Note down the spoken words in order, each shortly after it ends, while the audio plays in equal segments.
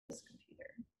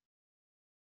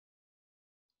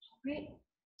Great.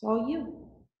 It's all you.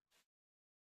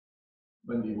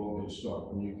 When do you want me to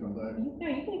start? When you come back? No,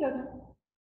 you can go now.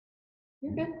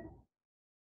 You're good.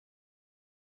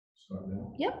 Start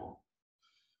now? Yep.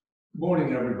 Good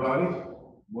morning, everybody.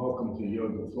 Welcome to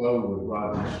Yoga Flow with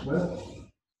Rodney Smith.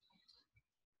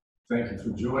 Thank you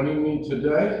for joining me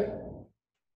today.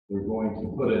 We're going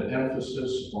to put an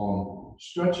emphasis on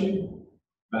stretching,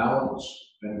 balance,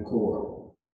 and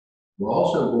core. We're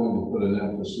also going to put an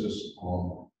emphasis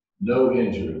on no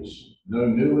injuries, no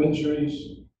new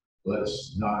injuries.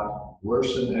 Let's not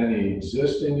worsen any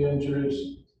existing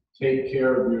injuries. Take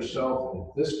care of yourself.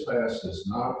 If this class is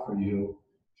not for you,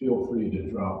 feel free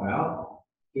to drop out.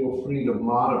 Feel free to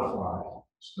modify.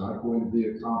 It's not going to be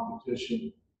a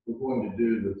competition. We're going to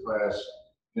do the class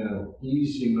in an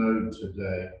easy mode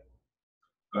today.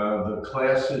 The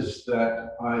classes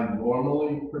that I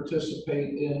normally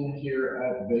participate in here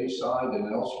at Bayside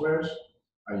and elsewhere,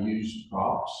 I use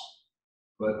props,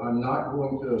 but I'm not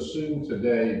going to assume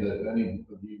today that any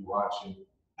of you watching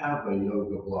have a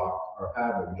yoga block or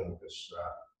have a yoga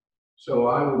strap. So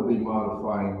I will be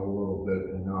modifying a little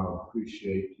bit, and I'll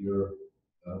appreciate your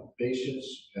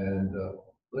patience, and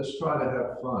let's try to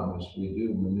have fun as we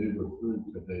do maneuver through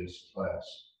today's class,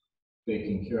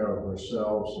 taking care of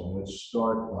ourselves. And let's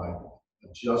start by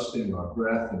adjusting our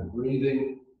breath and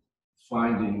breathing,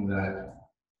 finding that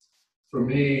for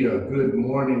me, a good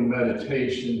morning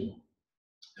meditation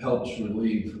helps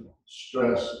relieve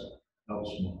stress, helps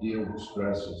me deal with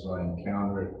stress as I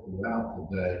encounter it throughout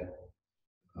the day.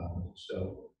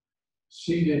 So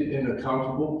seated in a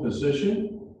comfortable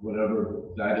position, whatever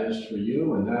that is for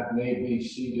you, and that may be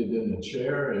seated in a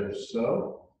chair. If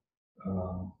so,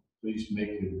 please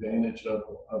make advantage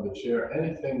of a chair,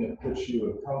 anything that puts you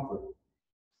in comfort.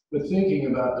 But thinking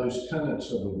about those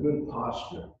tenets of a good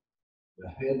posture, the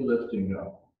head lifting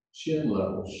up, chin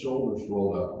level, shoulders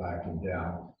rolled up, back and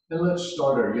down. And let's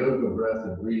start our yoga breath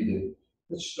and breathing.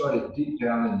 Let's start it deep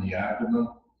down in the abdomen.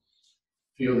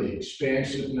 Feel the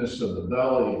expansiveness of the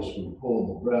belly as we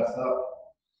pull the breath up,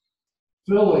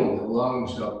 filling the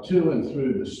lungs up to and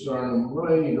through the sternum,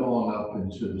 right on up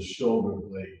into the shoulder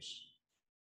blades.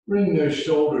 Bring those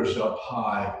shoulders up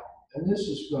high, and this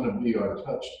is going to be our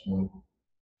touch point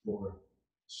for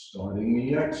starting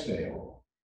the exhale.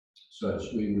 So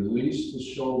as we release the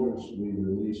shoulders, we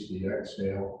release the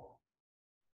exhale.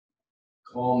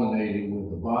 Culminating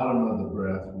with the bottom of the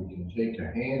breath, we can take a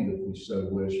hand, if we so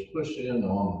wish, push in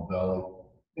on the belly,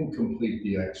 and complete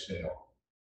the exhale.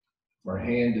 If our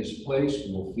hand is placed,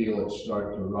 we'll feel it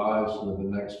start to rise with the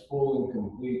next full and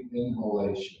complete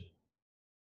inhalation.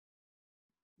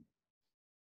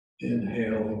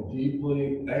 Inhaling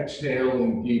deeply,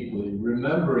 exhaling deeply,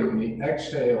 remembering the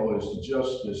exhale is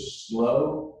just as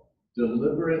slow,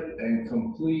 deliberate, and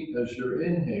complete as your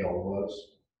inhale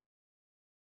was.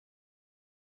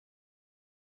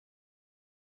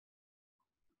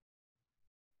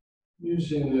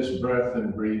 Using this breath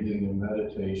and breathing and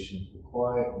meditation to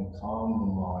quiet and calm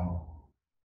the mind,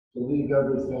 to leave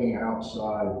everything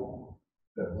outside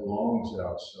that belongs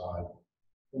outside,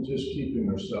 and just keeping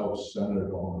ourselves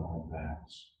centered on our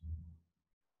mats.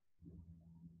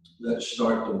 Let's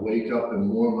start to wake up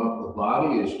and warm up the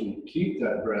body as we keep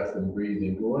that breath and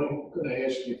breathing going. I'm going to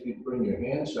ask you if you bring your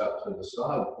hands out to the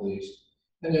side, please.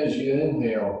 And as you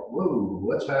inhale, whoa,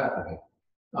 what's happening?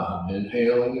 I'm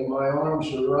inhaling and my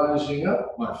arms are rising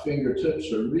up. My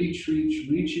fingertips are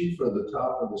reaching for the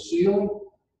top of the ceiling.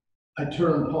 I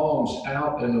turn palms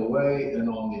out and away, and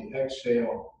on the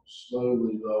exhale,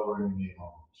 slowly lowering the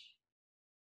arms.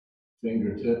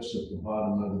 Fingertips at the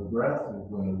bottom of the breath are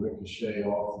going to ricochet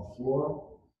off the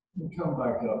floor and come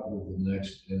back up with the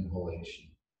next inhalation.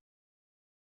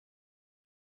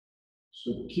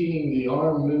 So keying the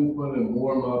arm movement and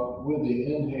warm up with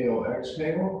the inhale,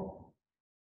 exhale.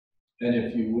 And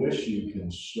if you wish, you can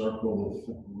circle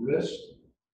the wrist,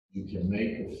 you can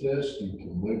make a fist, you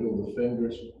can wiggle the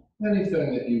fingers,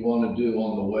 anything that you want to do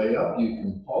on the way up. You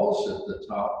can pulse at the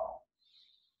top,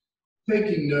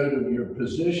 taking note of your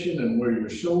position and where your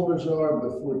shoulders are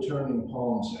before turning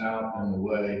palms out and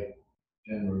away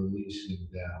and releasing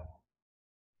down.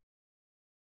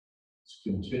 Let's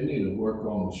continue to work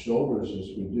on the shoulders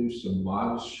as we do some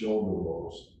modest shoulder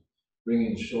rolls,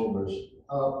 bringing shoulders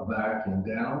up, back, and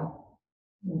down,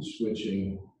 and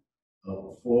switching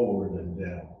up, forward, and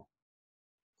down.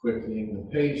 Quickening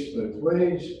the pace both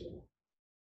ways,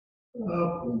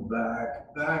 up and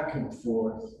back, back and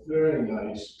forth. Very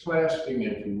nice. Clasping,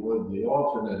 if you would, the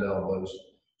alternate elbows.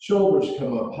 Shoulders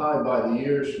come up high by the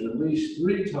ears. Release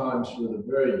 3 times with a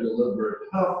very deliberate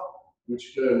huff,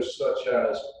 which goes such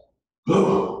as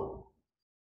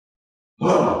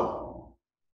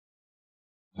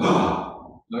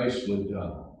Nicely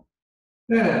done.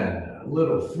 And a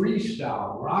little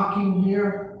freestyle rocking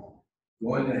here.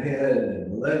 Going ahead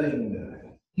and letting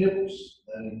the hips,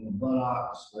 letting the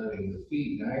buttocks, letting the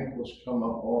feet and ankles come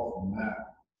up off the mat.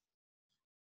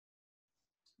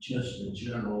 Just a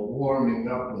general warming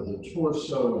up of the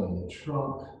torso and the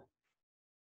trunk.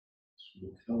 As we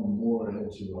come more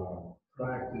into our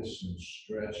practice and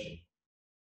stretching.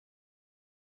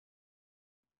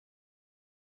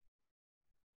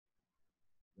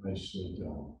 Nicely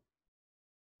done.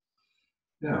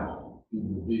 Now, you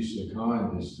would be so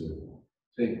kind as to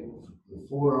take the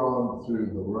forearm through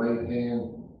the right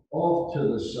hand off to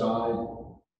the side,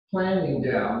 planting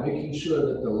down, making sure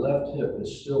that the left hip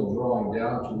is still drawing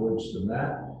down towards the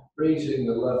mat, raising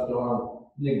the left arm,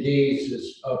 and the gaze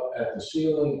is up at the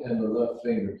ceiling and the left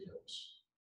fingertips.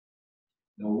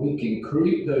 Now we can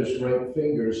creep those right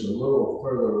fingers a little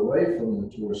further away from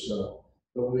the torso,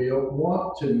 but we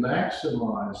want to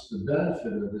maximize the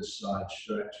benefit of this side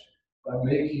stretch by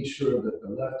making sure that the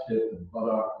left hip and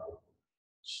buttock are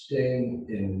staying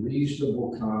in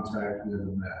reasonable contact with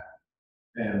the mat.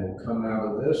 And we'll come out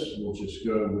of this, we'll just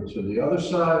go over to the other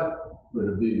side, where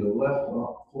it'll be the left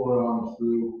forearm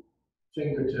through,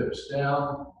 fingertips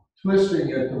down,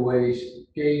 twisting at the waist,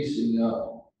 gazing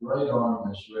up, right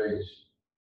arm is raised.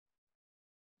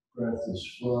 Breath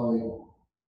is flowing.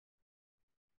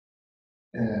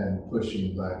 And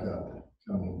pushing back up,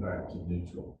 coming back to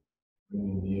neutral.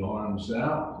 Bringing the arms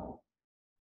out,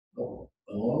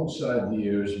 alongside the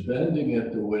ears, bending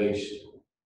at the waist,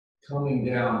 coming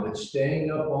down, but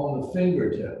staying up on the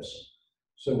fingertips.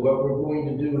 So what we're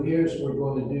going to do here is we're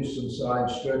going to do some side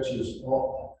stretches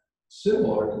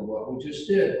similar to what we just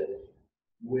did,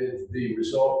 with the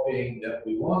result being that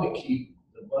we want to keep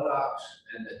the buttocks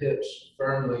and the hips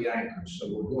firmly anchored. So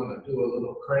we're going to do a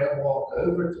little crab walk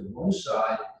over to one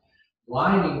side,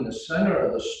 lining the center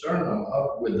of the sternum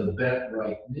up with the bent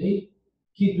right knee,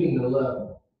 keeping the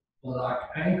left buttock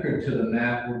anchored to the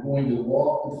mat. We're going to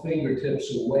walk the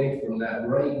fingertips away from that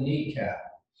right kneecap.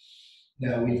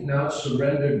 Now we've not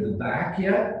surrendered the back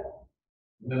yet.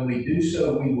 When we do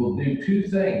so, we will do two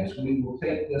things. We will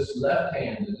take this left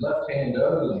hand and left hand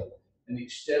only and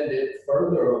extend it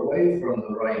further away from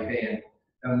the right hand,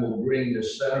 and we'll bring the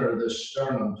center of the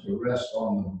sternum to rest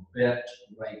on the bent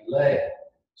right leg.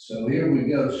 So here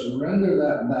we go. Surrender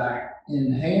that back.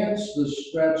 Enhance the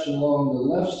stretch along the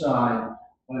left side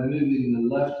by moving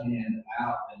the left hand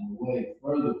out and away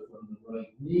further from the right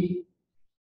knee.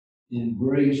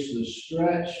 Embrace the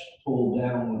stretch. Pull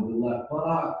down with the left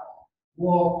buttock.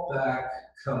 Walk back,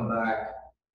 come back.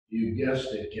 You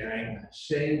guessed it, gang.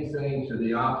 Same thing to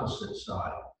the opposite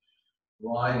side.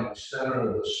 Line the center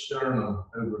of the sternum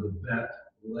over the bent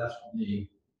left knee.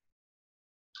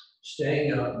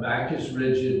 Staying up, back is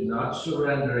rigid, not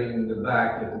surrendering the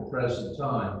back at the present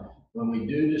time. When we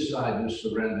do decide to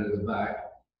surrender the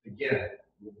back, again,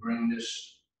 we'll bring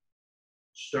this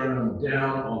sternum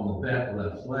down on the bent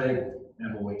left leg,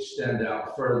 and we'll extend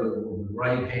out further with the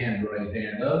right hand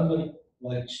only,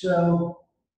 like so.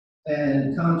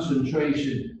 And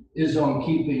concentration is on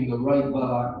keeping the right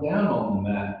buttock down on the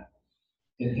mat,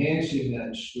 enhancing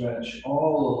that stretch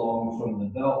all along from the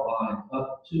belt line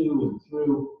up to and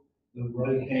through the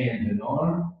right hand and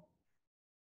arm.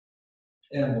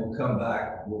 And we'll come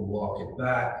back, we'll walk it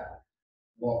back,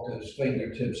 walk those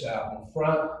fingertips out in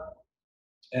front,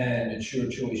 and it's your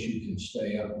choice. You can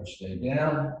stay up or stay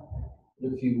down.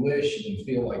 If you wish and you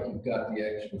feel like you've got the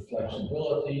extra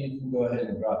flexibility, you can go ahead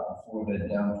and drop the forehead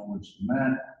down towards the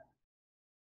mat.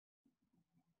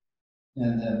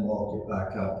 And then walk it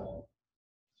back up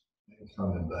and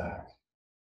coming back.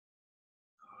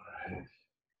 All right.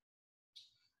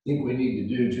 I think we need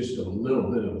to do just a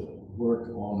little bit of work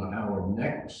on our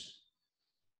necks.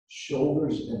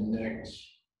 Shoulders and necks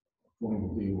are going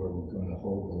to be where we're going to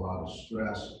hold a lot of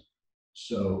stress.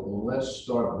 So let's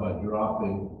start by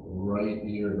dropping right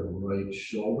ear to right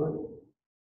shoulder.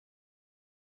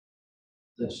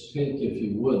 Let's take, if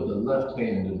you would, the left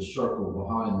hand and circle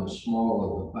behind the small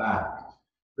of the back,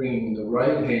 bringing the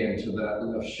right hand to that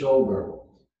left shoulder,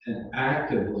 and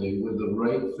actively with the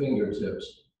right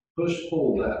fingertips,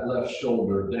 push-pull that left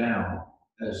shoulder down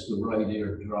as the right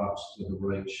ear drops to the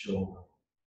right shoulder.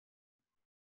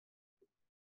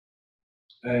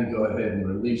 And go ahead and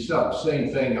release up.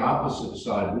 Same thing, opposite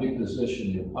side.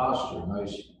 Reposition your posture.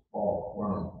 Nice, tall,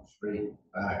 firm, straight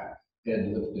back.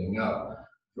 Head lifting up.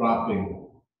 Dropping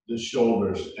the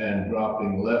shoulders and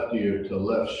dropping left ear to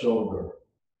left shoulder.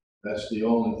 That's the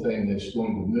only thing that's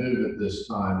going to move at this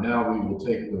time. Now we will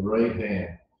take the right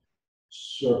hand,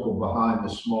 circle behind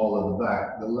the small of the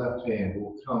back. The left hand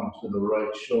will come to the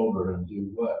right shoulder and do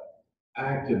what?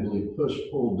 actively push,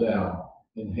 pull down,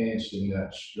 enhancing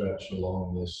that stretch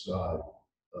along this side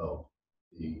of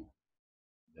the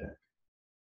neck.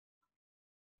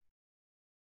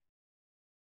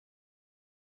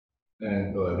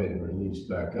 And go ahead and release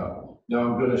back up. Now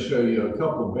I'm going to show you a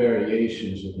couple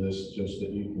variations of this just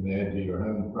that you can add to your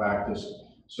own practice.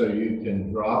 So you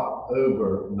can drop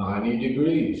over 90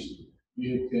 degrees.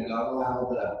 You can allow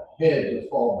the head to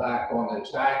fall back on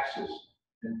its axis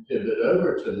and pivot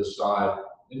over to the side.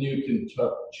 And you can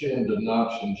tuck chin to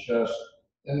notch and chest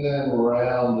and then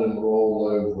round and roll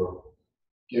over,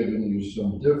 giving you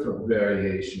some different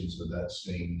variations of that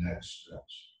same neck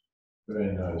stretch.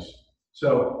 Very nice.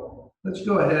 So let's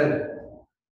go ahead,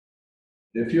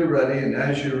 if you're ready, and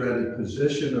as you're ready,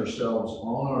 position ourselves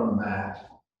on our mat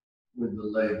with the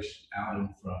legs out in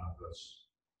front of us.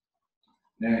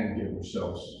 And give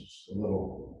ourselves just a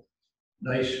little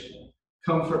nice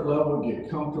comfort level, get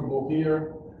comfortable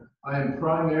here. I am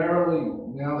primarily,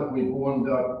 now that we've warmed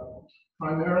up,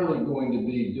 primarily going to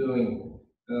be doing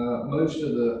most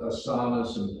of the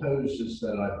asanas and poses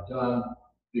that I've done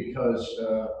because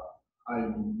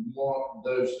I want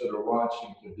those that are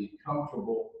watching to be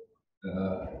comfortable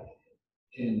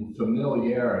in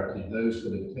familiarity. Those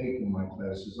that have taken my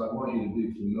classes, I want you to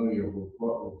be familiar with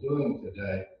what we're doing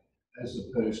today, as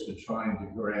opposed to trying to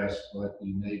grasp what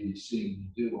you may be seeing me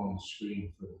do on the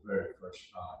screen for the very first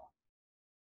time.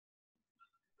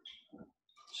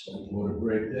 So water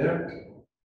break there.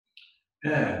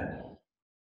 And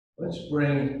let's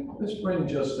bring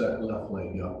just that left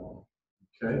leg up,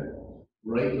 okay?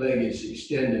 Right leg is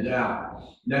extended out.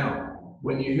 Now,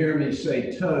 when you hear me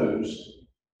say toes,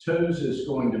 toes is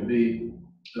going to be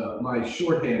my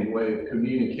shorthand way of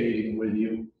communicating with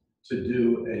you to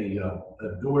do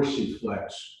a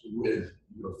dorsiflex with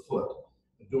your foot.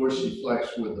 A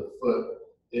dorsiflex with the foot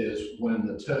is when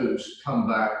the toes come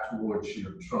back towards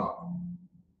your trunk.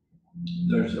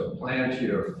 There's a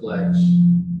plantar flex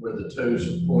where the toes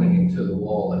are pointing to the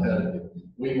wall ahead of you.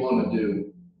 We want to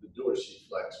do the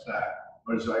dorsiflex back,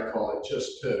 or as I call it,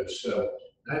 just toes. So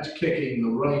that's kicking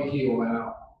the right heel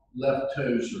out, left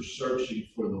toes are searching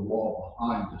for the wall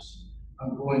behind us.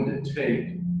 I'm going to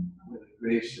take, with the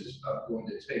graces, I'm going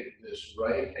to take this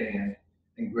right hand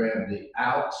and grab the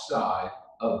outside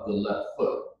of the left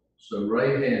foot. So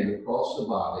right hand across the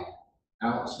body,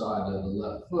 outside of the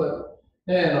left foot,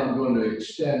 and I'm going to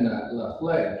extend that left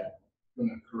leg. I'm going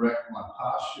to correct my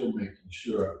posture, making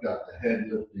sure I've got the head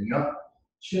lifting up,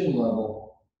 chin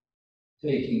level,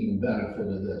 taking the benefit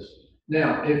of this.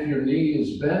 Now, if your knee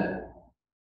is bent,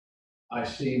 I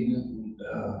see,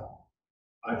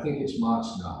 I think it's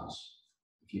Matsnads.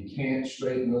 If you can't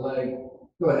straighten the leg,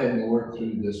 go ahead and work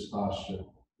through this posture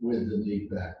with the knee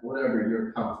back. Whatever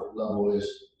your comfort level is,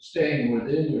 staying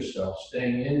within yourself,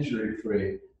 staying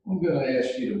injury-free. I'm going to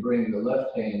ask you to bring the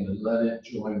left hand and let it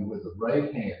join with the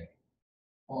right hand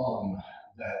on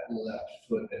that left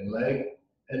foot and leg.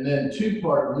 And then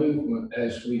two-part movement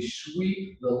as we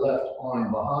sweep the left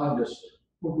arm behind us.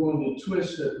 We're going to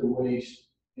twist at the waist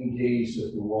and gaze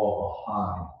at the wall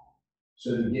behind.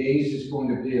 So the gaze is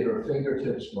going to be at our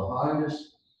fingertips behind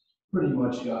us. Pretty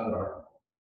much got our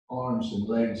arms and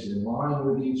legs in line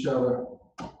with each other.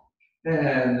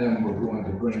 And then we're going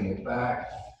to bring it back.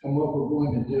 And what we're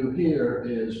going to do here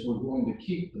is we're going to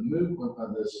keep the movement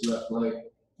of this left leg.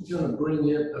 We're going to bring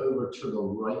it over to the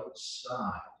right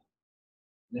side.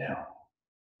 Now,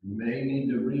 you may need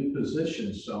to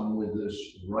reposition some with this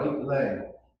right leg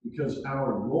because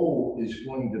our goal is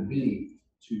going to be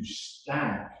to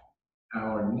stack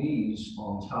our knees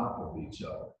on top of each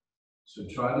other. So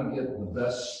try to get the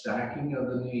best stacking of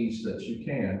the knees that you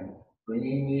can,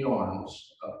 bringing the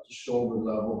arms up to shoulder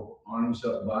level, arms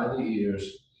up by the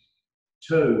ears,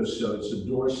 toes, so it's a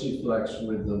dorsiflex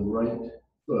with the right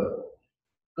foot,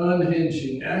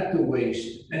 unhinging at the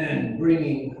waist and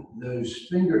bringing those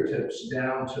fingertips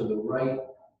down to the right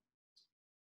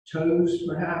toes,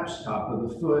 perhaps top of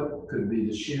the foot, could be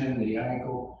the shin, the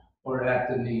ankle, or at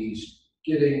the knees,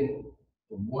 getting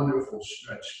a wonderful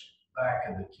stretch back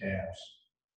of the calves,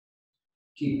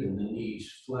 keeping the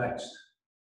knees flexed,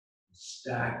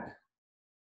 stacked.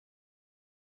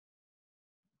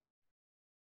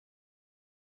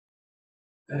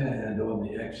 And on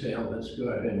the exhale, let's go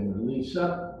ahead and release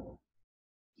up.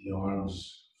 The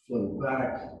arms float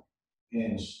back,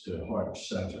 hands to heart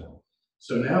center.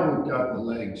 So now we've got the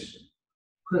legs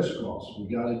crisscross.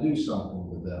 We got to do something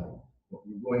with them. What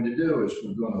we're going to do is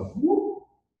we're going to whoop.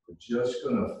 We're just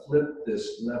going to flip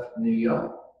this left knee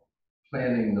up,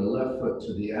 planting the left foot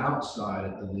to the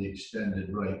outside of the extended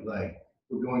right leg.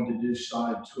 We're going to do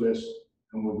side twist,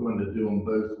 and we're going to do them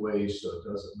both ways, so it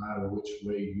doesn't matter which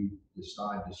way you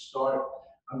decide to start.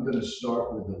 I'm going to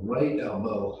start with the right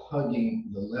elbow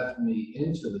hugging the left knee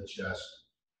into the chest.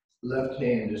 Left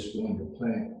hand is going to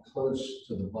plant close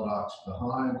to the buttocks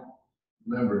behind.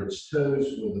 Remember, it's toes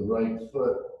with the right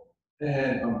foot.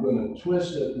 And I'm going to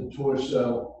twist at the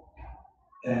torso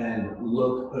and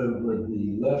look over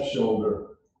the left shoulder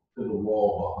to the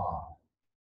wall behind.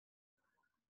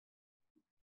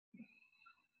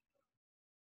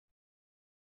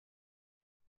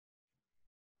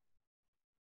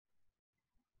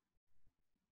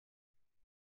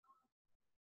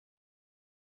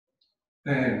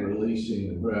 And releasing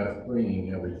the breath,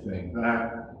 bringing everything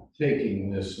back,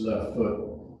 taking this left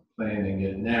foot, planting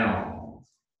it now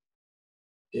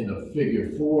in a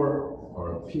figure 4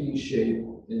 or a P shape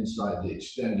inside the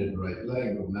extended right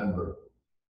leg. Remember,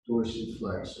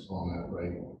 dorsiflex on that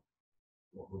right.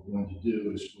 What we're going to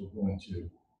do is we're going to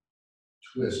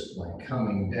twist by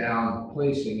coming down,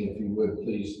 placing, if you would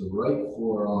please, the right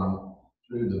forearm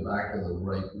through the back of the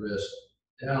right wrist,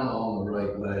 down on the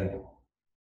right leg,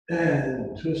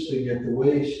 and twisting at the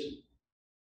waist,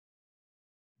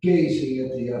 gazing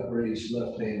at the upraised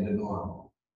left hand and arm.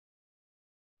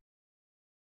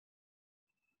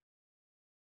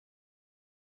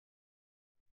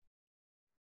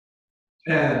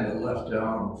 And the left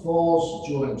arm falls,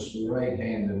 joins the right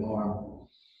hand and arm.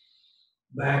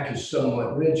 Back is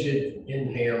somewhat rigid,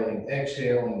 inhaling,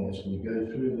 exhaling as we go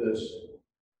through this.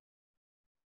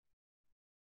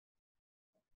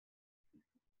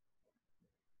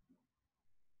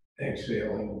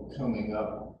 Exhaling, coming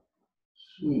up,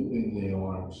 sweeping the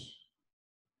arms,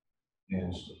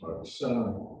 hands to heart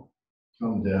center,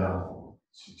 come down,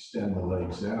 extend the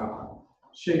legs out,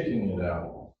 shaking it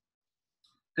out,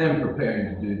 and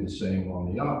preparing to do the same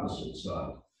on the opposite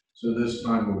side. So this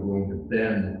time we're going to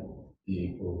bend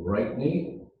the right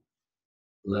knee,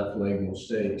 left leg will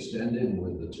stay extended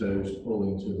with the toes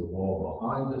pulling to the wall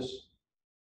behind us.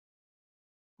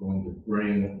 Going to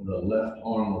bring the left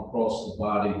arm across the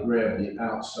body, grab the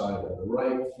outside of the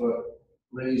right foot,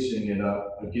 raising it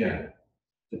up again.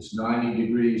 If it's 90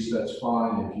 degrees, that's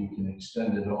fine. If you can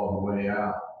extend it all the way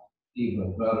out,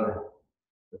 even better.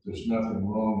 But there's nothing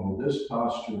wrong with this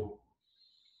posture.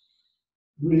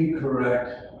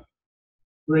 Recorrect.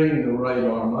 Bring the right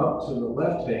arm up to the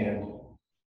left hand,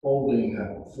 holding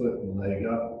that foot and leg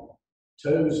up.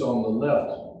 Toes on the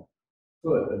left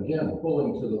foot, again,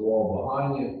 pulling to the wall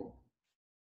behind you.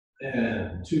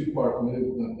 And two-part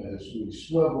movement as we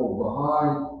swivel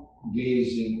behind,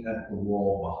 gazing at the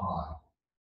wall behind.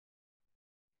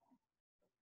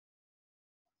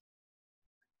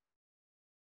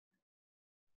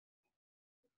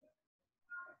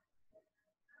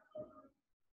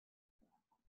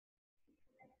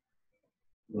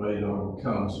 Right arm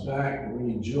comes back,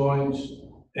 rejoins,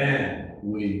 and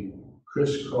we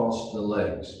crisscross the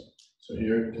legs. So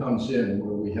here it comes in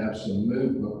where we have some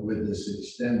movement with this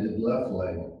extended left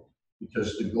leg,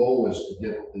 because the goal is to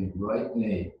get the right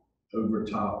knee over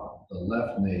top the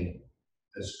left knee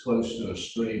as close to a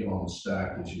straight on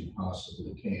stack as you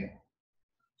possibly can.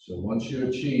 So once you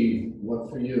achieve what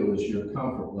for you is your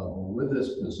comfort level with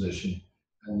this position,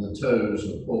 and the toes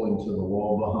are pulling to the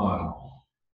wall behind,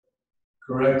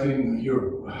 correcting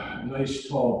your nice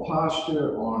tall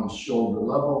posture, arms shoulder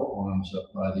level, arms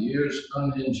up by the ears,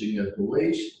 unhinging at the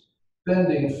waist,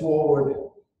 bending forward,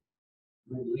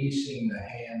 releasing the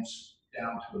hands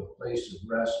down to a place of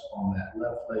rest on that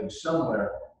left leg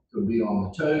somewhere. Could be on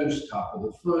the toes, top of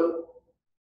the foot,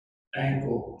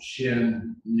 ankle,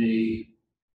 shin, knee,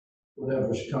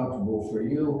 whatever's comfortable for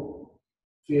you.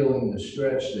 Feeling the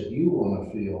stretch that you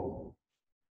want to feel.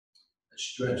 The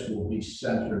stretch will be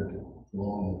centered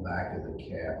along the back of the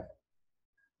calf.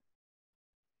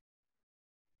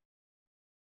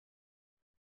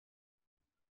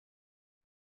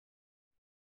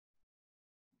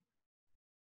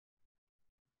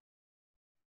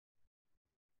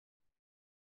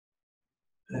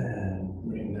 And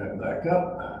bring that back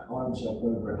up, arms up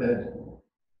overhead.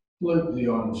 Float the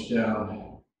arms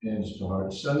down, hands to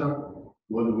heart center.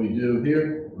 What do we do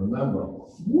here? Remember,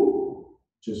 whoop,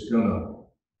 just gonna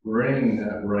bring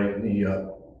that right knee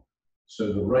up.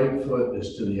 So the right foot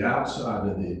is to the outside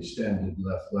of the extended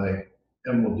left leg,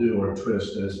 and we'll do our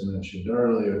twist as mentioned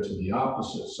earlier to the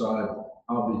opposite side.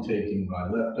 I'll be taking my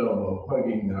left elbow,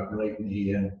 hugging that right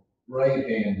knee in. Right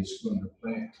hand is going to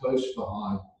plant close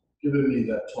behind, giving me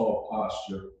that tall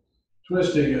posture.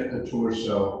 Twisting at the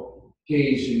torso,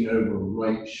 gazing over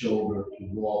right shoulder to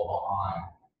wall behind.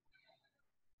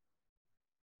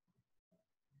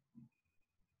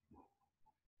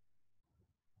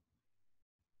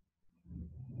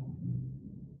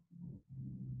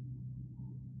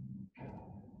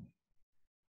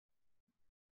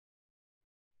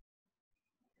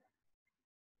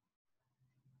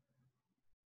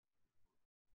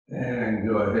 And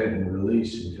go ahead and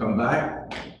release and come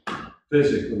back.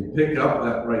 Physically pick up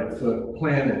that right foot,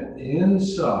 plant it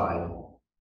inside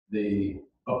the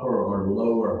upper or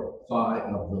lower thigh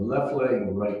of the left leg.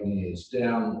 The right knee is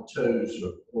down, the toes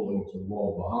are pulling to the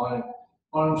wall behind,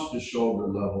 arms to shoulder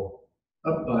level,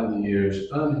 up by the ears,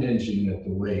 unhinging at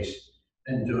the waist,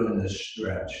 and doing this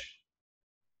stretch.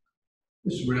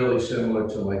 It's really similar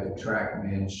to like a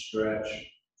TrackMan stretch,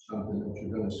 something that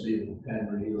you're going to see at the Penn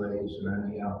relays or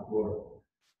any outdoor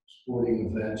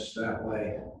sporting events that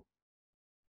way.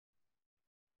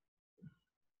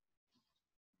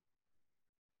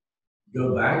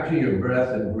 Go back to your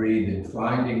breath and breathe, and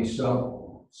finding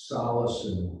some solace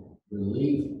and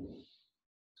relief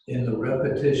in the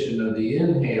repetition of the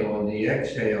inhale and the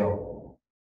exhale.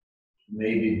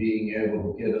 Maybe being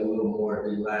able to get a little more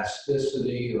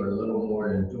elasticity or a little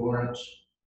more endurance,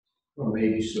 or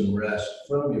maybe some rest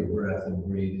from your breath and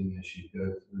breathing as you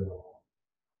go through.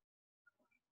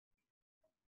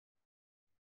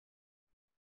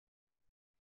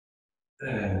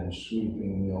 And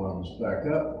sweeping the arms back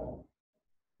up,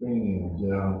 bringing them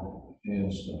down,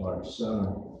 hands to heart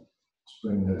center. Let's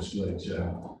bring those legs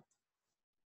out.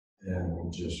 And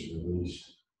we'll just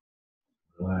release.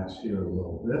 Relax here a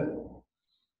little bit.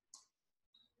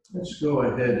 Let's go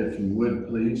ahead, if you would,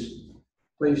 please,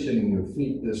 placing your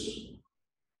feet this,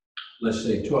 let's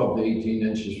say 12 to 18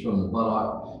 inches from the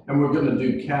buttock, and we're going to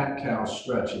do cat-cow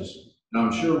stretches. Now,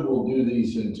 I'm sure we'll do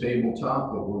these in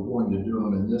tabletop, but we're going to do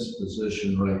them in this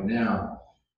position right now,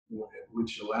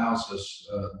 which allows us,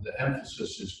 the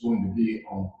emphasis is going to be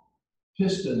on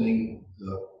pistoning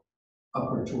the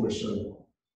upper torso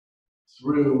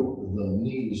through the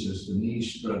knees as the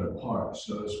knees spread apart.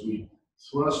 So as we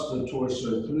thrust the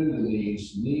torso through the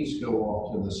knees go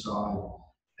off to the side,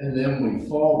 and then we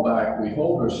fall back. We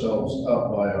hold ourselves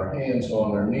up by our hands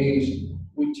on our knees.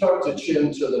 We tuck the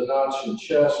chin to the notch in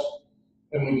chest,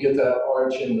 and we get that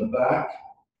arch in the back.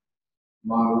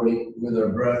 Moderate with our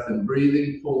breath and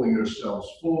breathing, pulling ourselves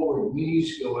forward.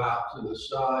 Knees go out to the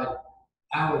side.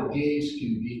 Our gaze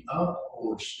can be up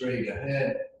or straight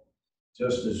ahead,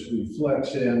 just as we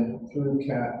flex in through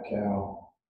cat-cow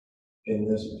in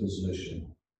this position.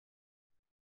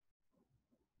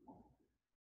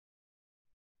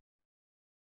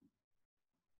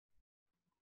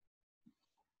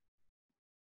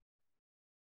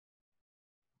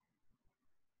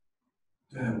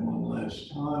 And one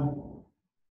last time.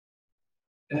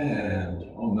 And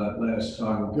on that last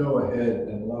time, go ahead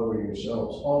and lower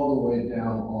yourselves all the way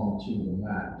down onto the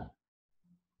mat.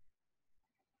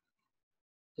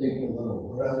 Take a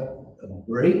little breath, a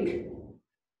break,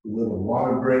 a little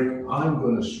water break. I'm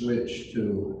going to switch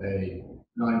to a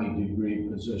 90-degree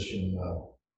position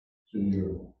to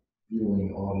your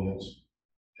viewing audience,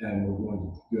 and we're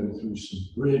going to go through some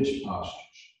bridge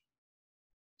postures.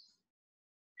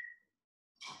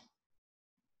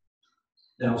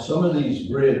 Now, some of these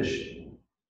bridge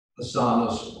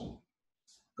asanas,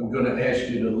 I'm going to ask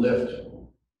you to lift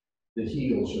the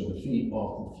heels or the feet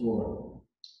off the floor.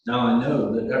 Now, I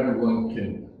know that everyone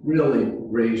can really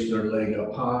raise their leg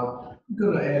up high. I'm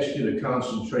going to ask you to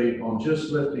concentrate on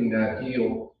just lifting that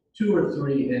heel 2 or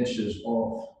 3 inches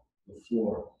off the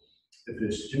floor. If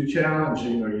it's too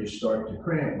challenging or you start to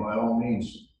cramp, by all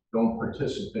means, don't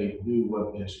participate. Do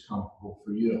what is comfortable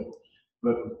for you.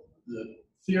 But the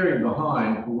theory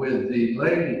behind, with the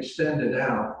leg extended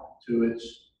out to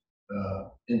its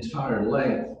entire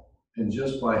length, and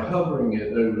just by hovering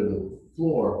it over the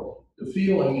floor, the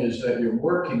feeling is that you're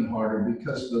working harder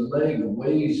because the leg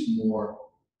weighs more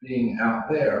being out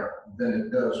there than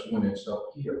it does when it's up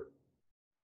here.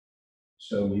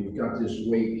 So you've got this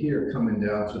weight here coming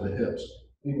down to the hips.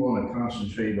 We want to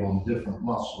concentrate on different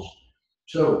muscles.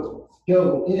 So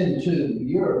go into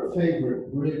your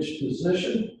favorite bridge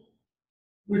position,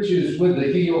 which is with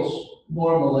the heels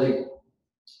normally,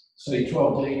 say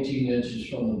 12 to 18 inches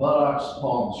from the buttocks,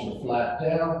 palms are flat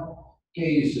down,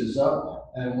 gaze is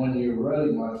up, and when you're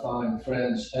ready, my fine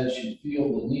friends, as you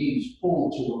feel the knees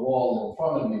pull to the wall in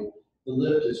front of you, the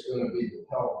lift is going to be the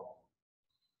pelvic.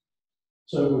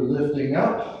 So we're lifting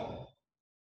up,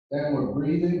 and we're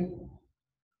breathing,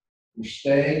 we're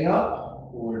staying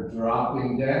up, we're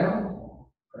dropping down,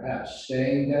 perhaps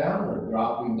staying down or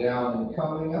dropping down and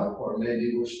coming up, or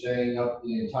maybe we're staying up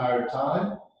the entire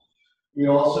time. We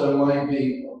also might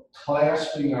be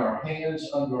clasping our hands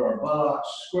under our buttocks,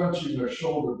 scrunching our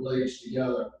shoulder blades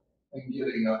together, and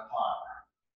getting up higher.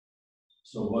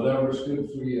 So whatever's good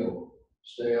for you.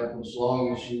 Stay up as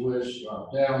long as you wish,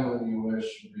 drop down when you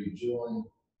wish, rejoin,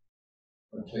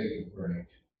 or take a break.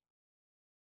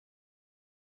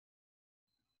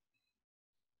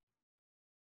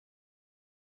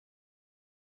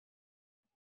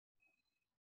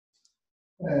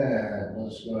 And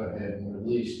let's go ahead and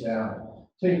release down.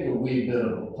 Take a wee bit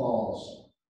of a pause.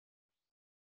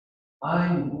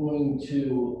 I'm going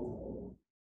to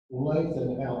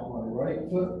lengthen out my right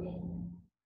foot.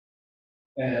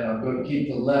 And I'm going to keep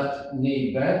the left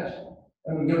knee bent.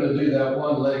 And we're going to do that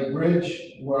one leg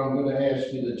bridge where I'm going to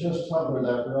ask you to just hover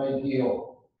that right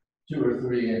heel 2 or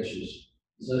 3 inches.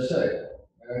 As I say,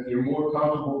 if you're more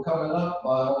comfortable coming up, by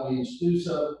all means do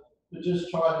so, but just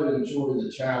try to enjoy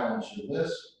the challenge of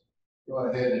this. Go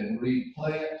ahead and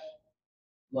replant,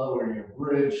 lower your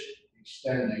bridge,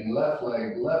 extending left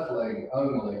leg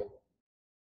only,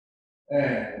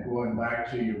 and going back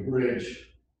to your bridge,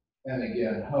 and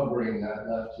again, hovering that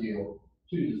left heel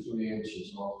 2 to 3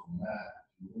 inches off the mat,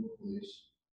 if you would please.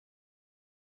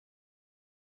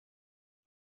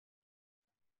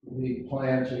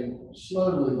 Replanting,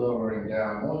 slowly lowering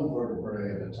down 1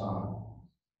 vertebrae at a time,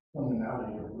 coming out of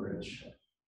your bridge.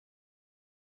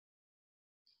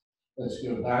 Let's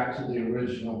go back to the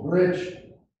original bridge,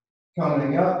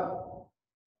 coming up.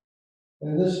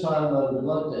 And this time I would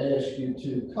like to ask you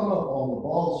to come up on the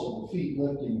balls of the feet,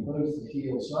 lifting both the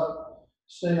heels up.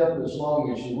 Stay up as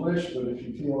long as you wish, but if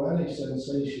you feel any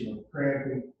sensation of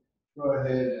cramping, go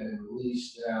ahead and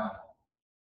release down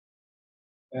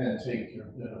and take your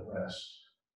bit of rest.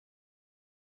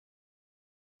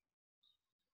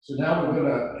 So now we're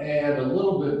going to add a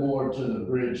little bit more to the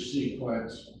bridge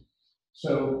sequence.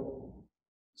 So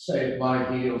say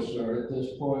my heels are at this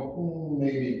point,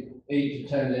 maybe 8 to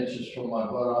 10 inches from my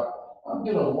buttock. I'm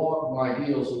going to walk my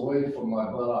heels away from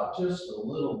my buttock just a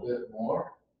little bit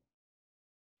more.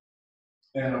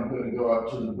 And I'm going to go up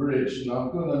to the bridge, and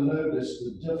I'm going to notice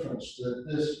the difference that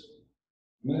this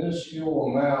minuscule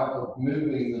amount of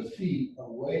moving the feet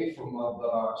away from my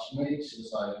buttocks makes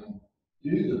as I can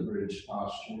do the bridge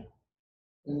posture.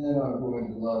 And then I'm going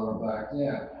to lower back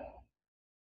down.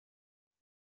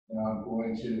 And I'm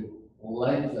going to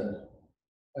lengthen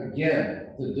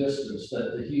again the distance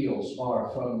that the heels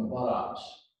are from the buttocks.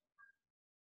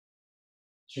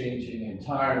 Changing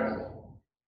entirely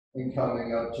and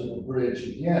coming up to the bridge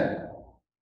again.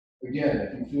 Again,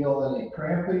 if you feel any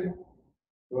cramping,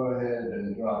 go ahead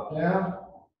and drop down.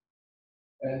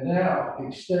 And now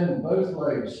extend both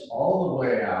legs all the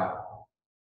way out.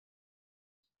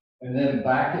 And then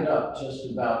back it up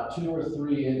just about 2 or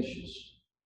 3 inches.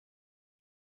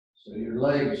 So your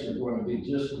legs are going to be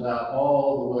just about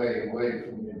all the way away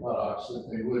from your buttocks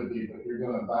if they would be, but you're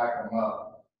going to back them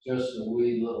up just a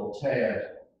wee little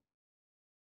tad.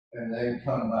 And then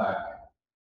come back.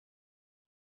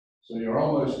 So you're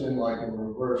almost in like a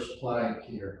reverse plank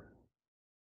here.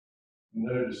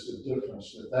 Notice the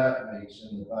difference that that makes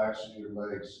in the backs of your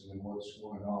legs and what's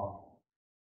going on.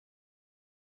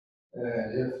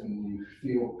 And if you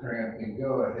feel cramping,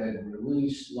 go ahead and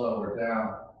release, lower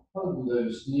down. Hug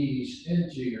those knees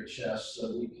into your chest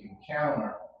so we can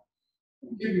counter.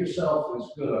 And give yourself as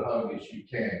good a hug as you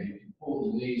can. You can pull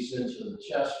the knees into the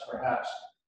chest, perhaps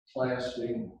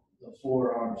clasping the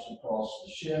forearms across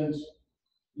the shins.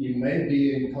 You may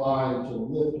be inclined to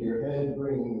lift your head,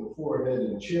 bringing the forehead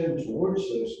and chin towards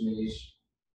those knees.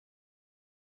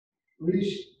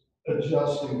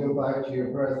 Readjust and go back to your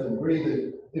breath and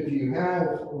breathing. If you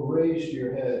have raised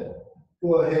your head,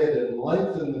 go ahead and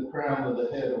lengthen the crown of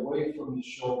the head away from the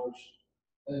shoulders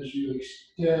as you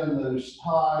extend those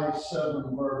high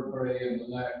 7 vertebrae in the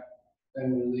neck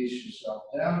and release yourself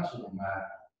down to the mat.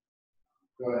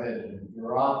 Go ahead and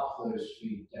drop those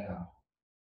feet down.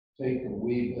 Take a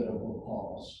wee bit of a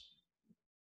pause.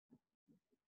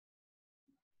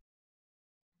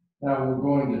 Now we're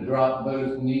going to drop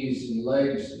both knees and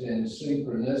legs in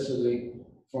synchronicity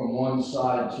from one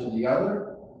side to the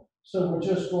other. So we're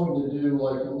just going to do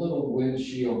like a little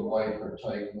windshield wiper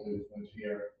type movement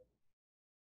here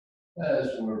as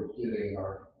we're getting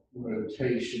our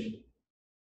rotation,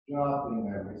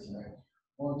 dropping everything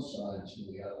one side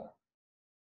to the other.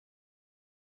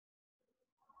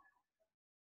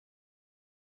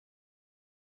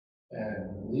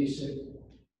 And releasing,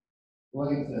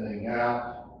 lengthening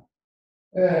out,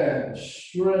 and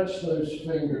stretch those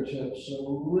fingertips.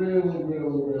 So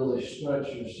really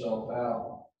stretch yourself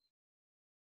out.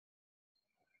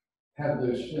 Have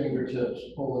those fingertips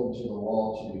pull into the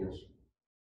wall to your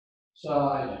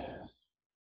side.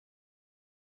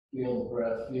 Feel the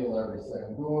breath, feel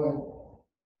everything going.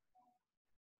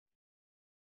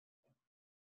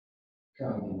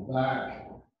 Coming back,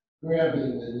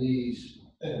 grabbing the knees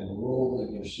and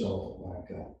rolling yourself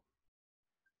back up.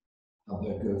 How'd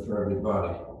that go for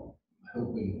everybody?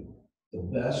 Hoping the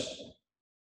best.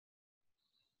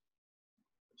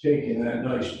 Taking that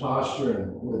nice posture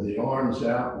and with the arms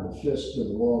out and the fists to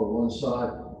the wall on one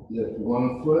side, lift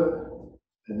 1 foot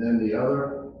and then the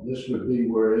other. This would be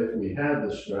where if we had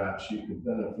the straps, you could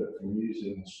benefit from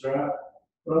using the strap.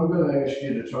 But I'm going to ask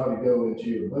you to try to go into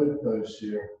your boat pose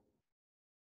here.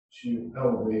 To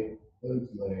elevate both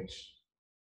legs.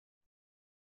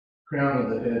 Crown of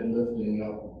the head lifting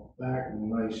up, back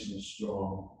nice and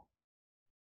strong.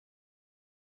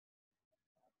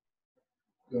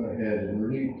 Go ahead and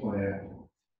replant.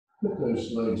 Put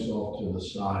those legs off to the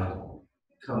side.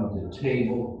 Come to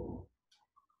table.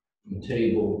 From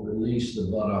table, release the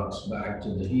buttocks back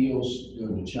to the heels.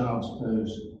 Go to child's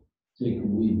pose. Take a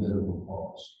wee bit of a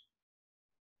pause.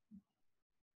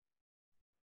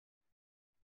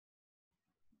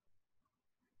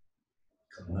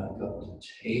 Come back up to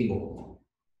table.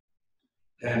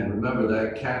 And remember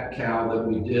that cat-cow that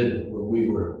we did where we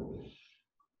were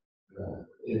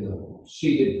in the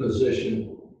seated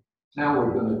position. Now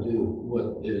we're going to do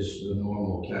what is the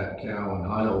normal cat-cow,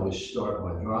 and I always start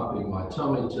by dropping my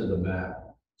tummy to the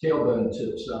mat, tailbone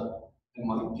tips up, and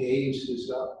my gaze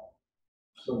is up.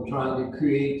 So I'm trying to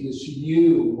create this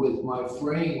U with my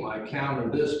frame. I counter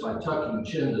this by tucking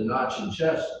chin to notch and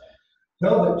chest.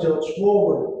 Pelvic tilts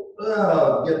forward.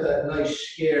 Oh, get that nice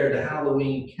scared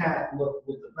Halloween cat look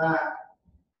with the back.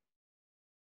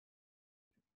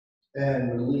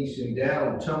 And releasing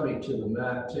down, tummy to the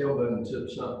mat, tailbone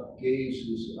tips up, gaze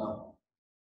is up.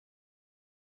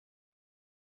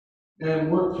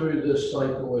 And work through this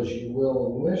cycle as you will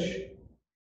and wish.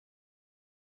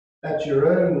 At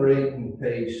your own rate and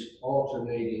pace,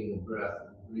 alternating the breath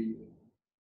and breathing.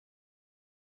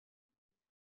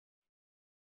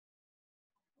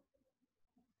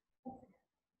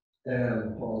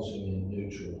 And pausing in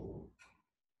neutral.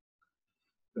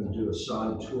 Going to do a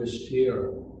side twist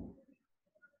here.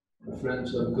 My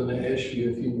friends, I'm going to ask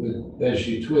you if you would, as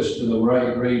you twist to the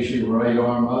right, raise your right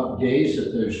arm up, gaze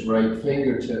at those right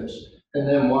fingertips, and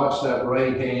then watch that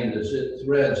right hand as it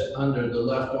threads under the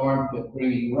left armpit,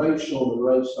 bringing right shoulder,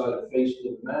 right side of face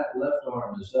to the mat. Left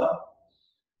arm is up.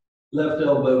 Left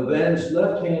elbow bends.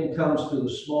 Left hand comes to the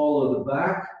small of the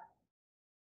back,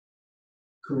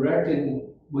 correcting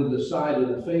with the side of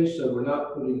the face so we're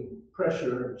not putting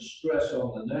pressure and stress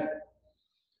on the neck.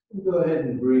 And go ahead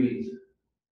and breathe.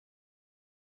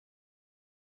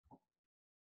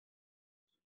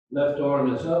 Left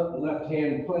arm is up, left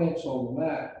hand plants on the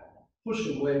mat. Push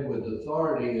away with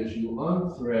authority as you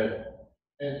unthread.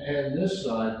 And this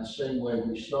side, the same way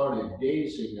we started,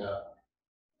 gazing up,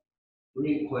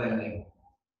 replanting,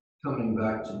 coming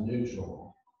back to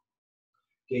neutral.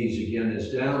 Gaze again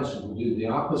is down, so we'll do the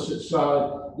opposite side.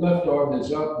 Left arm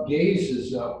is up, gaze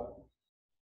is up.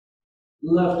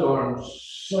 Left arm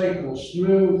cycles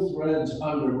through, threads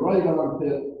under right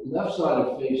armpit, left side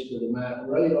of face to the mat,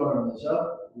 right arm is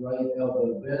up, right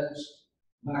elbow bends,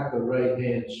 back of right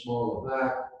hand, smaller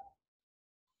back.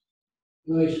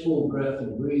 Nice full breath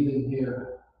and breathing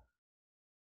here.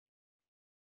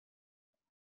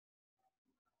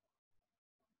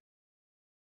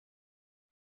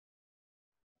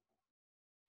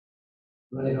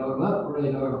 Right arm up,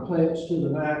 right arm plants to the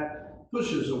mat,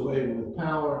 pushes away with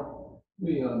power.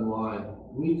 We unwind,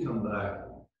 we come back,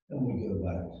 and we go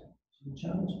back to the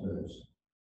child's pose.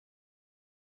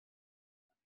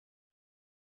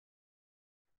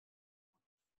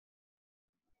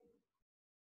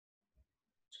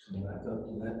 Come back up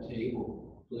to that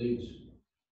table, please.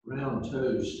 Round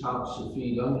toes, tops of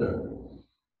feet under.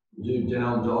 Do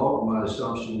down dog. My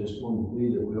assumption is going to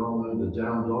be that we all know the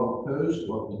down dog pose.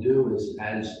 What we do is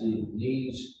as the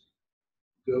knees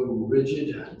go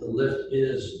rigid, the lift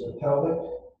is the pelvic.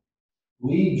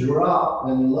 We drop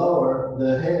and lower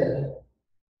the head.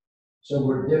 So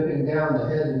we're dipping down, the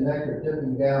head and neck are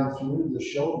dipping down through the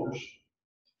shoulders.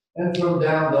 And from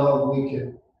down dog, we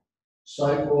can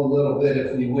cycle a little bit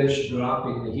if we wish,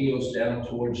 dropping the heels down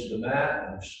towards the mat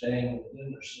and staying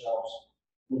within ourselves,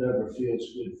 whatever feels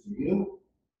good for you.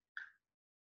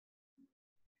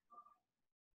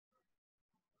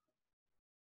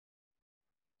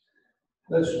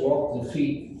 Let's walk the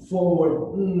feet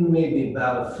forward, maybe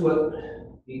about a foot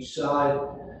each side.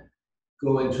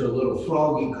 Go into a little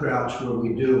froggy crouch where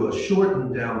we do a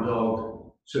shortened down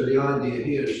dog. So the idea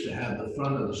here is to have the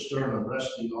front of the sternum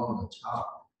resting on the top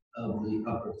of the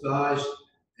upper thighs.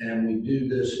 And we do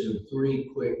this in 3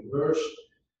 quick bursts.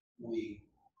 We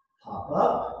hop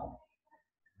up,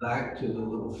 back to the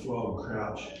little frog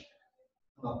crouch,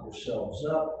 pop yourselves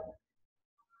up,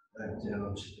 back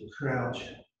down to the crouch,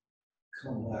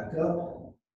 come back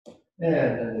up, and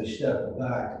then we step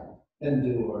back and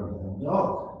do our down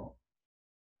dog.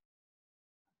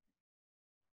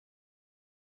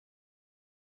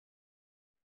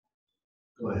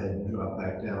 Go ahead and drop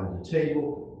back down to the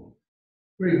table.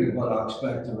 Bring the buttocks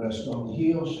back to rest on the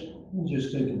heels, and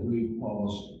just take a brief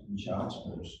pause in child's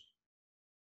pose.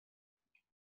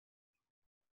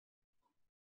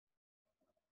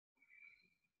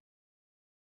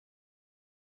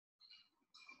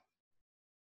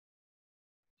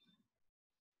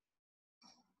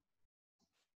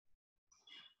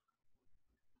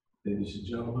 Ladies and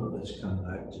gentlemen, let's come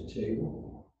back to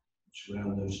table.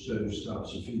 Round those toes,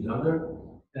 stops the feet under,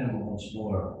 and once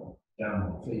more,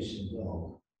 downward facing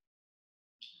dog.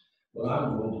 What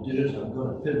I'm going to do is I'm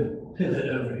going to pivot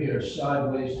over here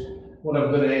sideways. What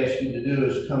I'm going to ask you to do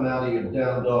is come out of your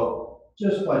down dog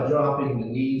just by dropping the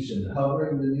knees and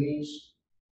hovering the knees.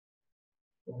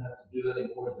 Don't have to do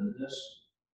any more than this.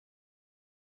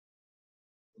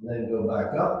 And then go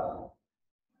back up.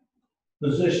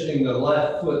 Positioning the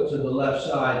left foot to the left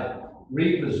side,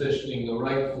 repositioning the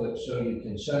right foot so you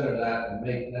can center that and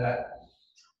make that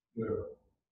your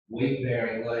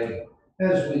weight-bearing leg.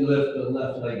 As we lift the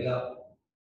left leg up,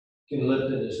 you can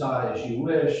lift it as high as you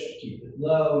wish, keep it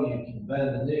low, you can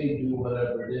bend the knee, do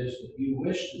whatever it is that you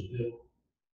wish to do.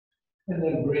 And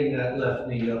then bring that left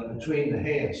knee up between the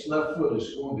hands. Left foot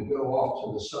is going to go off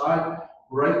to the side,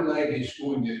 right leg is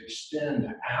going to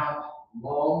extend out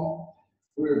long.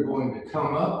 We're going to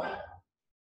come up,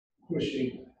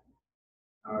 pushing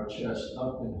our chest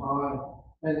up and high,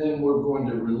 and then we're going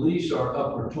to release our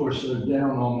upper torso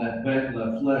down on that bent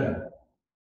left leg.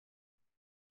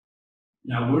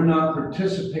 Now, we're not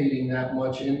participating that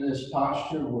much in this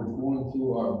posture. We're going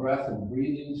through our breath and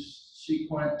breathing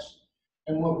sequence,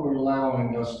 and what we're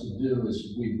allowing us to do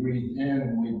is we breathe in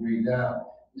and we breathe out,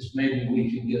 is maybe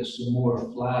we can get some more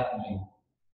flattening,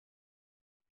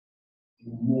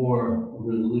 more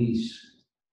release.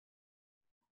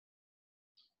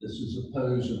 This is a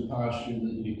pose or posture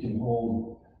that you can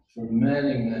hold for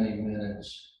many, many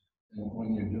minutes. And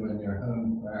when you're doing your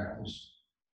home practice,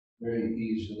 very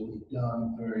easily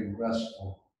done, very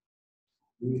restful.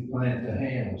 We plant the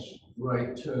hands,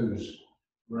 right toes,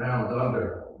 round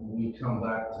under. When we come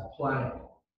back to plank,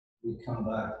 we come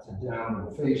back to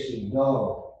downward facing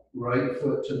dog. Right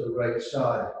foot to the right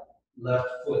side. Left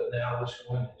foot now is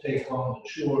going to take on the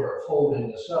chore of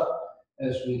holding us up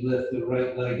as we lift the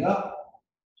right leg up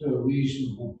to a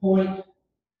reasonable point,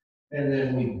 and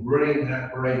then we bring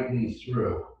that right knee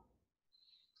through.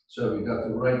 So we got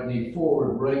the right knee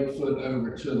forward, right foot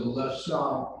over to the left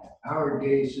side. Our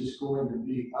gaze is going to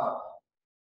be up.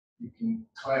 You can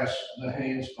clasp the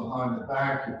hands behind the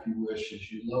back if you wish as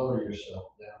you lower yourself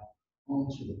down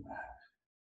onto the back.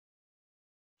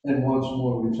 And once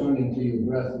more, returning to your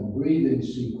breath and breathing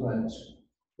sequence,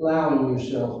 allowing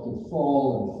yourself to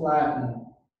fall and flatten,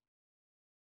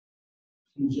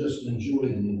 and just enjoy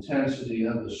the intensity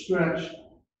of the stretch,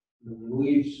 the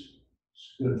reliefs.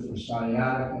 It's good for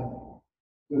sciatica,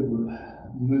 good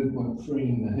movement,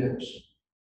 freeing the hips.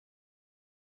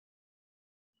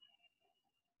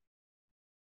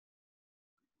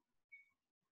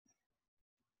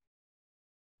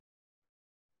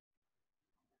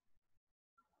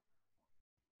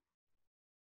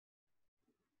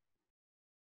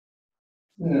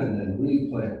 And then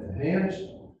replant the hands,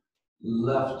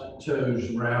 left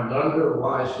toes round under.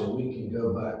 Why? So we can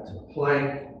go back to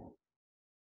plank.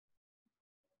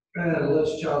 And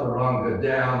let's chaturanga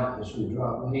down as we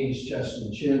drop knees, chest,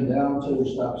 and chin down. Toe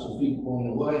stops the feet going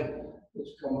away.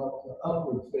 Let's come up to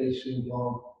upward facing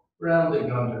dog,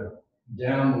 rounding under,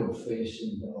 downward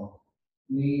facing dog.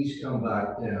 Knees come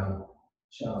back down,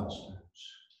 child's pose.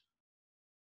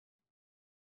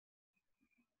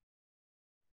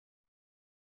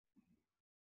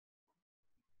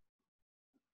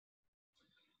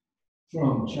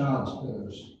 From child's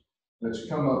pose, let's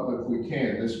come up if we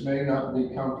can. This may not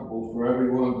be comfortable for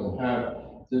everyone to have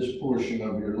this portion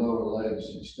of your lower legs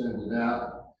extended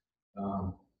out.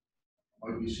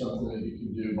 Might be something that you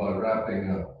can do by wrapping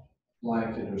a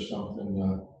blanket or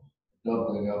something,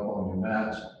 doubling up on your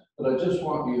mats. But I just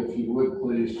want you, if you would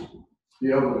please,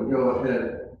 be able to go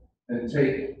ahead and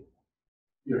take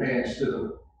your hands to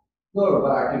the lower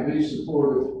back and be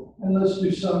supportive. And let's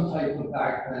do some type of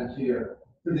back bend here.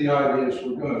 The idea is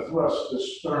we're going to thrust the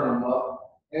sternum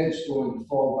up, head's going to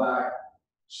fall back,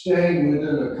 staying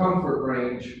within the comfort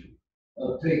range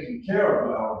of taking care of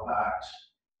our backs.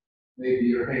 Maybe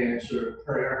your hands are at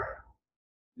prayer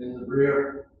in the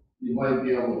rear. You might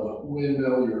be able to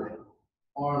windmill your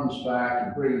arms back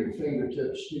and bring your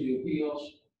fingertips to your heels.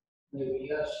 Maybe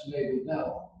yes, maybe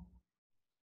no.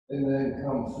 And then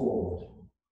come forward.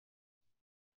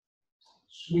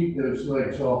 Sweep those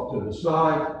legs off to the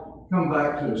side. Come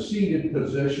back to a seated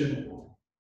position.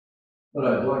 What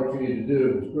I'd like for you to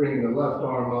do is bring the left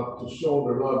arm up to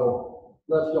shoulder level,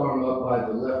 Left arm up by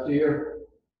the left ear,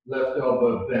 left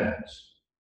elbow bends.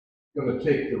 Going to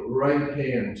take the right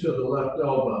hand to the left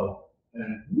elbow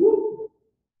and whoop.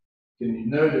 Can you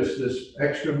notice this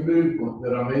extra movement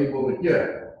that I'm able to get?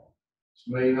 This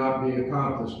may not be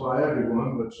accomplished by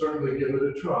everyone, but certainly give it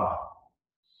a try.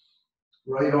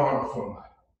 Right arm from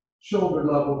shoulder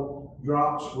level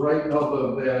drops, right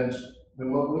elbow bends,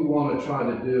 and what we want to try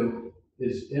to do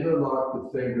is interlock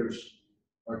the fingers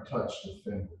or touch the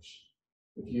fingers.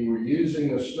 If you were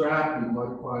using a strap, you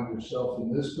might find yourself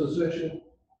in this position.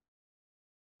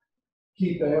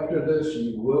 Keep after this,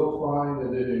 you will find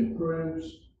that it improves.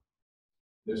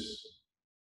 This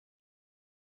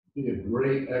will be a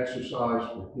great exercise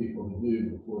for people to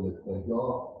do before they play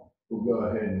golf. We'll go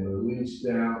ahead and release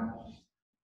down,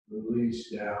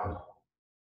 release down.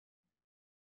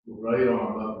 Right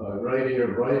arm up by right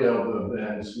ear, right elbow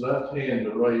bends. Left hand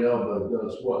to right elbow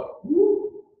does what? Woo!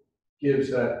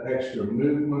 Gives that extra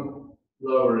movement,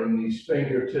 lowering these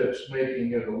fingertips,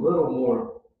 making it a little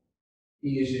more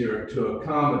easier to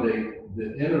accommodate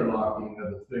the interlocking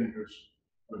of the fingers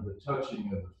or the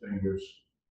touching of the fingers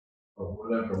or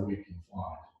whatever we can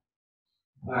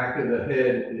find. Back of the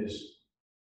head is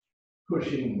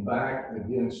pushing back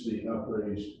against the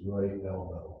upraised right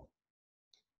elbow.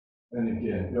 And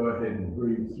again, go ahead and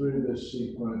breathe through this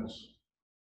sequence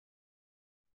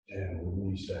and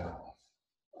release out.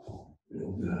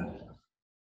 Real good.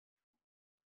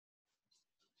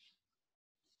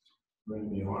 Bring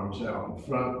the arms out in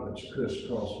front. Let's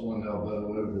crisscross one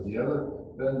elbow over the other.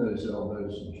 Bend those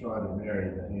elbows and try to marry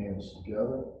the hands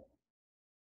together.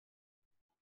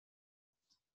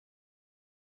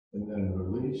 And then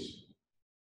release.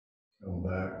 Come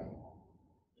back.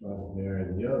 Try to marry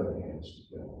the other hands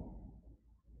together.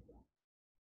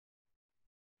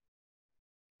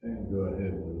 And go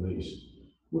ahead and release.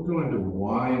 We're going to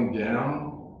wind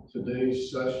down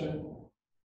today's session.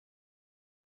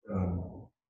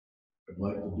 I'd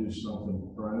like to do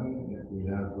something prone if we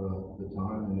have the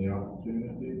time and the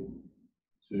opportunity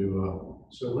to.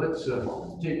 So let's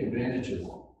take advantage of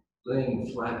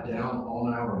laying flat down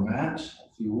on our mats,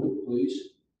 if you would, please.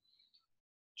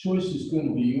 Choice is going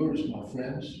to be yours, my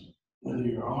friends. Whether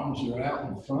your arms are out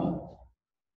in front,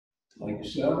 like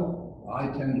so. I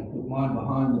tend to put mine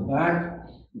behind the back.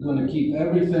 I'm going to keep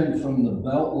everything from the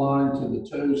belt line to the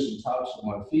toes and tops of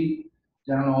my feet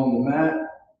down on the mat.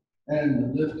 And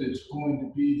the lift is going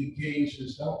to be the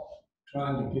gauges up,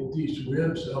 trying to get these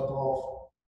ribs up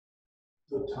off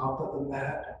the top of the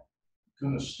mat. I'm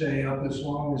going to stay up as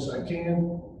long as I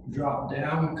can, drop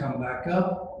down, come back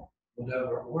up,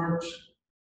 whatever works.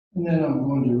 And then I'm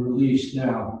going to release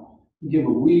down, give a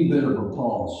wee bit of a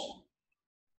pause.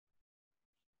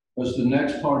 Because the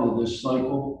next part of this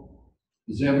cycle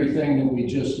is everything that we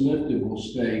just lifted will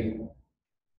stay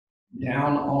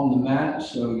down on the mat.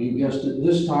 So you guessed it,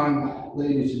 this time,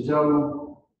 ladies and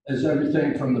gentlemen, as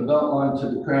everything from the belt line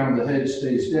to the crown of the head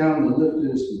stays down, the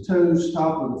lift is the toes,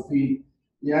 top of the feet,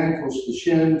 the ankles, the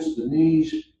shins, the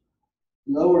knees,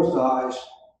 lower thighs,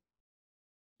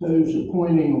 toes are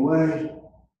pointing away,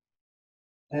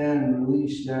 and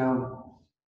release down.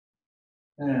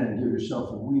 And give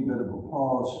yourself a wee bit of a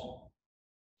pause.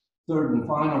 Third and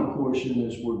final portion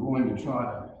is we're going to try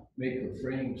to make the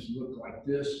frames look like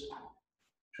this,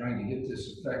 trying to get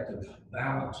this effect of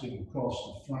balancing across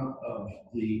the front of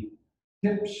the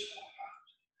hips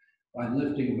by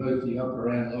lifting both the upper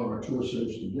and lower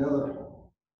torsos together.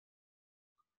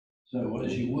 So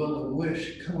as you will and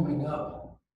wish, coming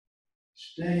up,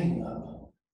 staying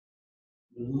up,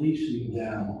 releasing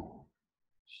down,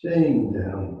 staying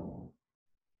down.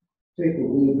 Take a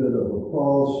little bit of a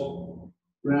pause,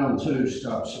 round toe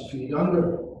stops the feet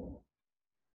under,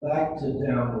 back to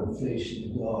downward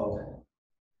facing dog,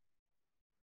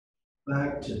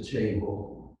 back to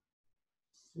table,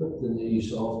 flip the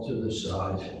knees off to the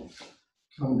side,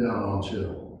 come down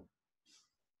onto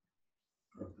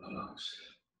our buttocks.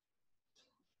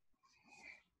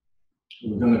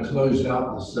 We're going to close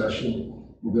out the session.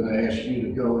 We're going to ask you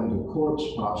to go into corpse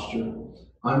posture.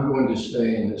 I'm going to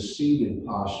stay in this seated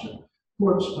posture.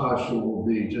 Corpse posture will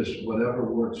be just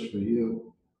whatever works for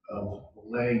you, of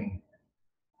laying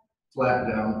flat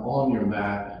down on your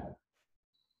mat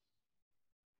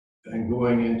and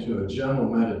going into a gentle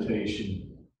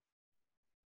meditation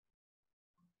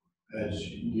as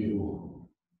you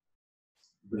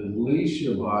release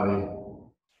your body.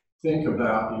 Think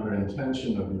about your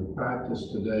intention of your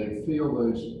practice today. Feel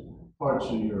those parts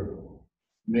of your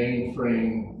main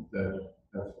frame that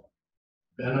have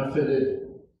benefited.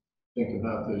 Think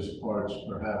about those parts,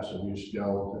 perhaps, of your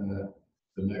skeleton that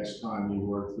the next time you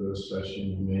work through a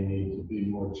session, you may need to be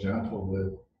more gentle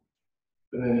with.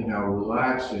 But anyhow,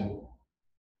 relaxing,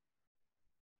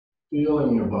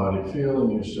 feeling your body,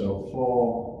 feeling yourself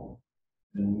fall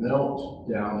and melt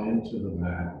down into the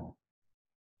mat.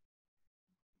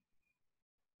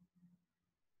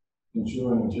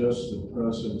 Enjoying just the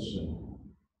presence and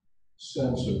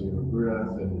sense of your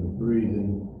breath and your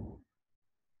breathing.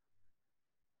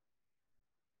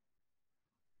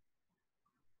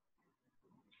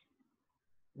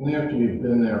 And after you've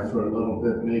been there for a little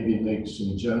bit, maybe make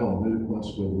some gentle movements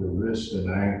with your wrists and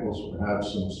ankles,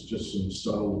 perhaps just some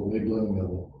subtle wiggling of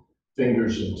the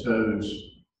fingers and toes.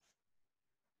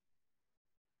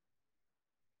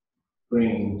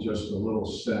 Bringing just a little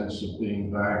sense of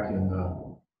being back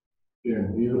here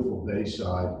in beautiful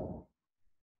Bayside.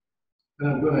 And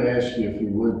I'm going to ask you, if you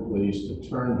would please, to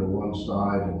turn to one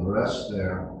side and rest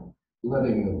there,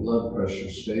 letting the blood pressure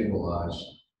stabilize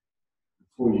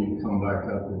before you come back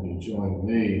up and you join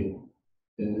me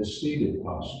in this seated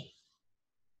posture.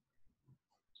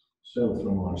 So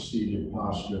from our seated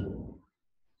posture,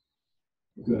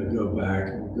 we're going to go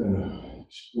back and we're going to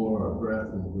explore our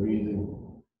breath and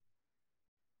breathing,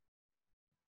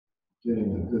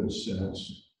 getting a good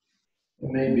sense.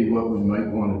 And maybe what we might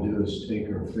want to do is take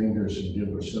our fingers and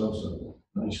give ourselves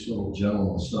a nice little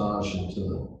gentle massage into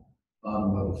the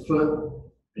bottom of the foot.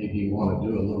 Maybe you want to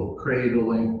do a little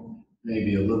cradling,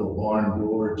 maybe a little barn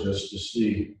door, just to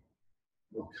see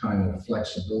what kind of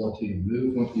flexibility and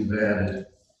movement you've added.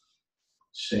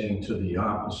 Saying to the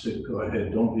opposite, go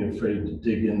ahead, don't be afraid to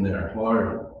dig in there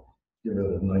hard. Give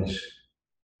it a nice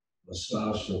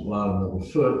massage to the bottom of the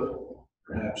foot,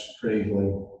 perhaps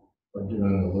cradling, or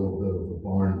doing a little bit of a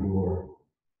barn door,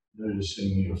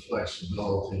 noticing your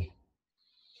flexibility.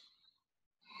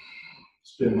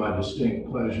 It's been my distinct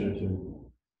pleasure to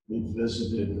be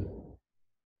visited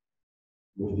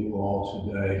with you all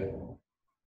today.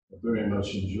 I very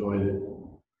much enjoyed it.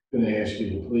 I'm going to ask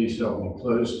you to please help me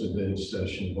close today's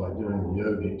session by doing the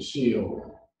yogic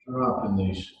seal, dropping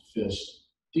these fists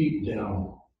deep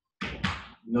down,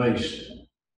 nice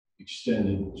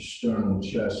extended sternum,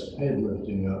 chest, head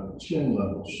lifting up, chin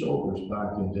level, shoulders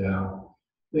back and down.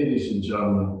 Ladies and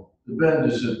gentlemen, the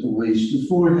bend is at the waist, the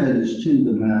forehead is to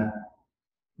the mat.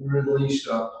 Release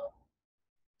up.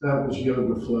 That was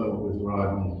Yoga Flow with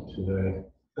Rodney today.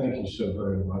 Thank you so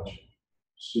very much.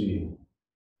 See you.